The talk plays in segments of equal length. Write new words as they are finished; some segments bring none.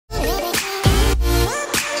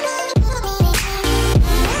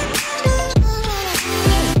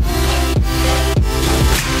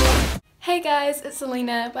guys, it's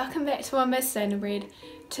Selena. Welcome back to One by Standardbred.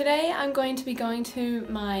 Today I'm going to be going to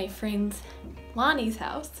my friend LANI'S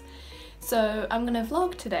house. So I'm gonna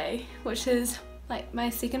vlog today, which is like my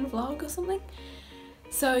second vlog or something.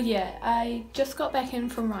 So yeah, I just got back in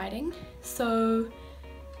from riding, so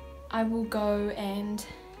I will go and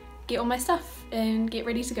get all my stuff and get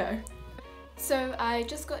ready to go. So I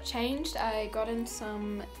just got changed. I got in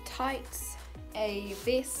some tights, a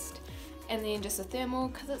vest, and then just a thermal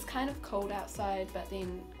because it's kind of cold outside, but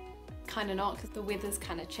then kind of not because the weather's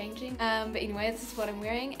kind of changing. But anyway, this is what I'm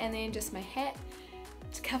wearing, and then just my hat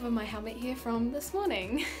to cover my helmet here from this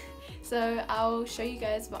morning. So I'll show you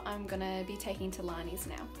guys what I'm gonna be taking to LANI'S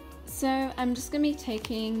now. So I'm just gonna be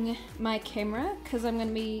taking my camera because I'm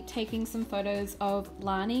gonna be taking some photos of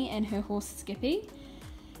Lani and her horse Skippy.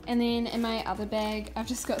 And then in my other bag, I've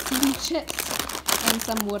just got some chips and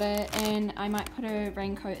some water, and I might put a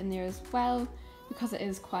raincoat in there as well because it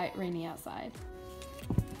is quite rainy outside.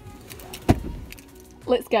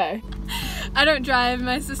 Let's go. I don't drive,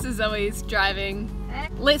 my sister Zoe's driving.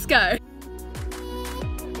 Let's go.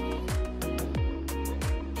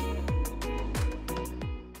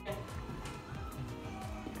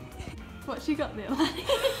 What she got there, Lani?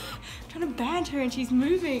 Trying to band her and she's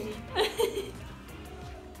moving.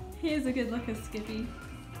 Here's a good look at Skippy.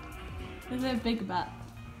 Look at that big butt.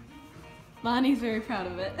 Lani's very proud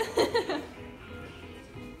of it.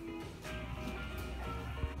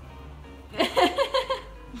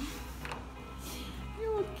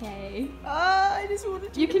 You're okay. I just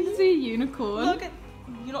wanted to. You can see a unicorn. Look at.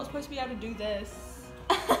 You're not supposed to be able to do this.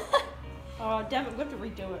 Oh damn it! We have to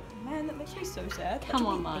redo it. Man, that makes me so sad. Come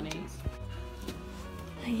on, Lani.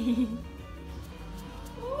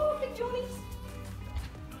 Oh, big Johnnies.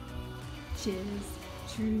 Cheers.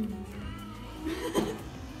 True.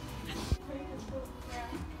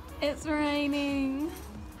 It's raining.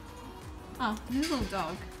 Oh, there's a little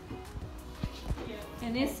dog. Yeah.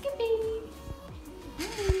 And there's Skippy.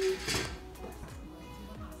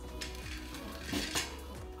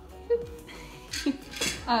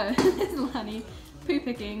 Oh, there's Lani poo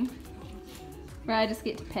picking. Where I just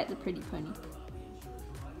get to pet the pretty pony.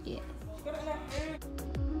 Yeah.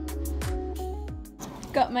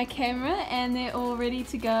 Got my camera and they're all ready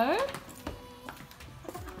to go.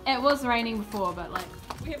 It was raining before, but like...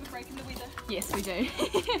 We have a break in the weather. Yes, we do.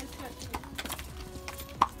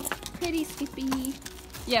 Pretty Skippy.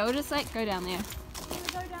 Yeah, we'll just like go down there. Can we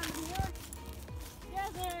go down here?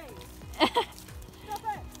 Yes, stop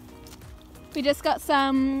it. We just got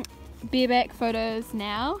some bareback photos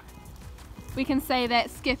now. We can say that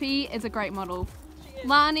Skippy is a great model. She is.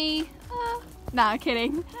 Lani, nah,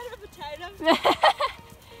 kidding. Kind of a potato.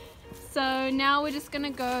 So now we're just gonna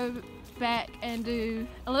go back and do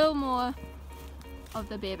a little more of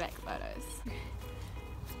the bareback photos.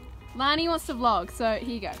 Lani wants to vlog, so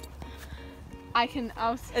here you go.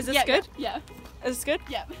 Is this good? Yeah. Is this good?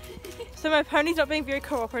 Yeah. So my pony's not being very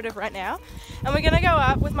cooperative right now, and we're gonna go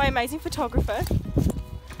up with my amazing photographer.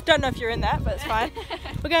 Don't know if you're in that, but it's fine.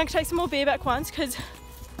 We're going to take some more bareback ones because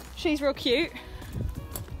she's real cute.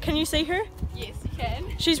 Can you see her? Yes, you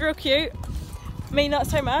can. She's real cute. Me, not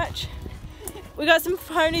so much. We got some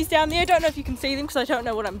ponies down there. I don't know if you can see them because I don't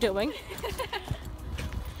know what I'm doing.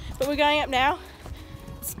 But we're going up now.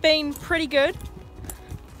 It's been pretty good.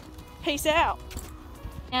 Peace out.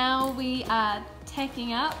 Now we are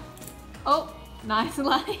taking up. Oh, nice,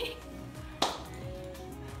 Lani.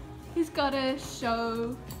 He's got a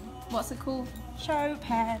show. What's it called? Show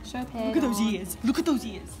pad. Show pad. Look at those on. ears. Look at those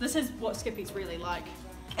ears. This is what Skippy's really like.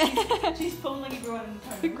 She's pulling everyone in the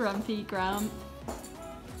The toes. grumpy grump.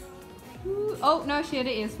 Ooh. Oh no, she had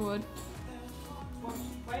her ears forward.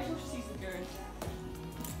 Wait until she sees the girl.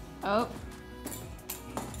 Oh.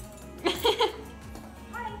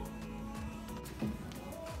 Hi.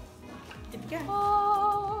 Here we go.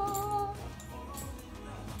 Oh.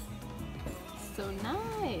 So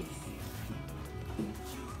nice.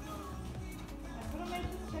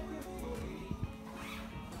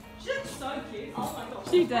 She looks so cute. Oh my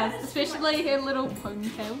gosh. She does, especially her little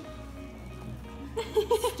ponytail.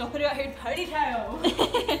 Stop it out her ponytail.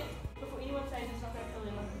 Before anyone says it's not going to fill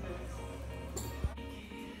in like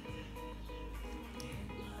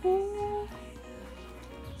a bird.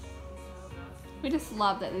 We just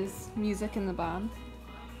love that there's music in the barn.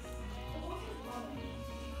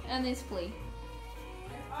 And there's Flea.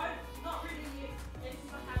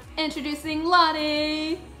 Introducing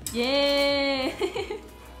Lani! Yeah!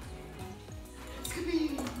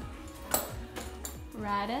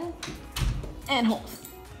 Rider and horse.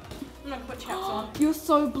 I'm not going to put chaps on. You're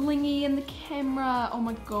so blingy in the camera. Oh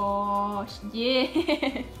my gosh.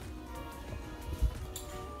 Yeah.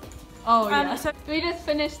 Oh yeah. So we just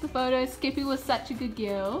finished the photo. Skippy was such a good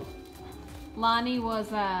girl. Lani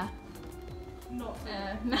was not. no.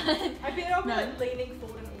 I bet I'll be like leaning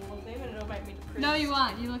forward in all of them, and it'll make me depressed. No, you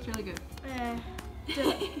aren't. You looked really good. Yeah.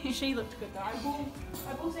 She looked good though. I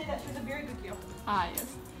will say that she was a very good girl. Ah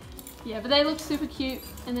yes. Yeah, but they looked super cute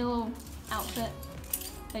in their little outfit.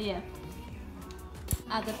 But yeah.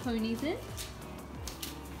 Are the ponies in?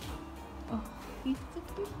 Oh, he's so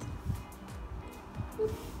cute.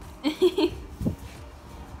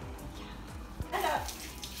 Stand up.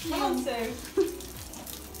 Come on, Sue.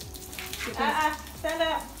 Stand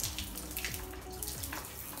up.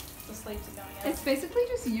 The sleeves are going out. It's basically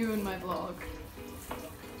just you in my vlog.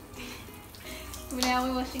 Now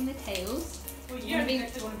we're washing the tails. Well, you don't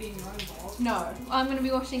actually want to be in your own vlog. No, I'm going to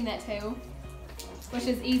be washing that tail, which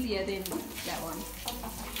is easier than that one.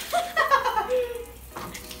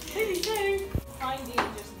 Trying to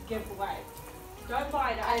just give away. Don't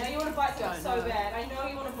bite it. I know you want to bite something so bad. I know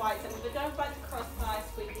you want to bite something, but don't bite the cross eye,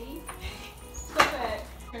 sweetie. Stop it.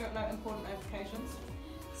 I got no important notifications.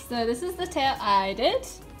 So this is the tail I did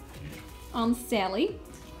on Sally.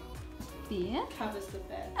 There. Covers the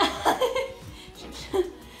bed.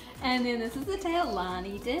 And then this is the tail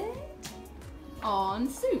Lani did on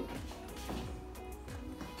Soup.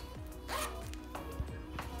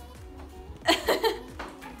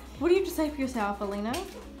 What do you have to say for yourself, Alina?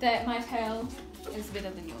 That my tail is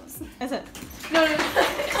better than yours. Is it? No.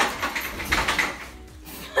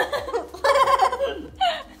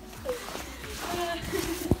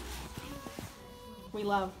 We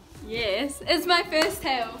love. Yes, it's my first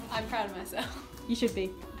tail. I'm proud of myself. You should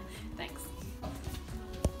be. Thanks.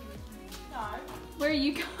 No. Where are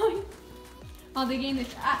you going? Oh, they're getting the...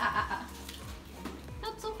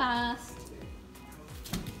 Not so fast.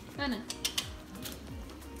 Oh no.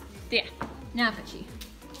 There. Now I've got you.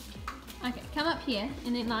 Okay, come up here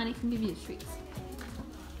and then Lani can give you the treats.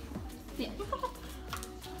 There.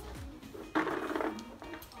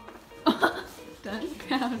 Don't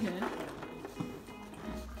crowd her.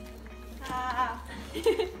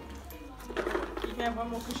 You can have one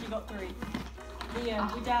more because she got 3. Yeah,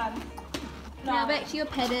 we're done. No. Now back to your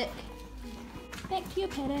paddock. Back to your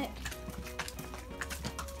paddock.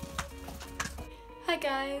 Hi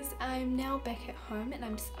guys, I'm now back at home and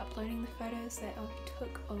I'm just uploading the photos that I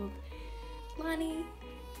took of Lani.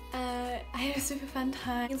 I had a super fun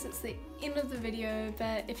time. It's the end of the video,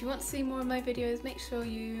 but if you want to see more of my videos, make sure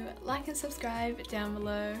you like and subscribe down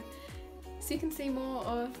below so you can see more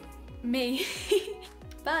of me.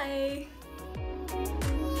 Bye!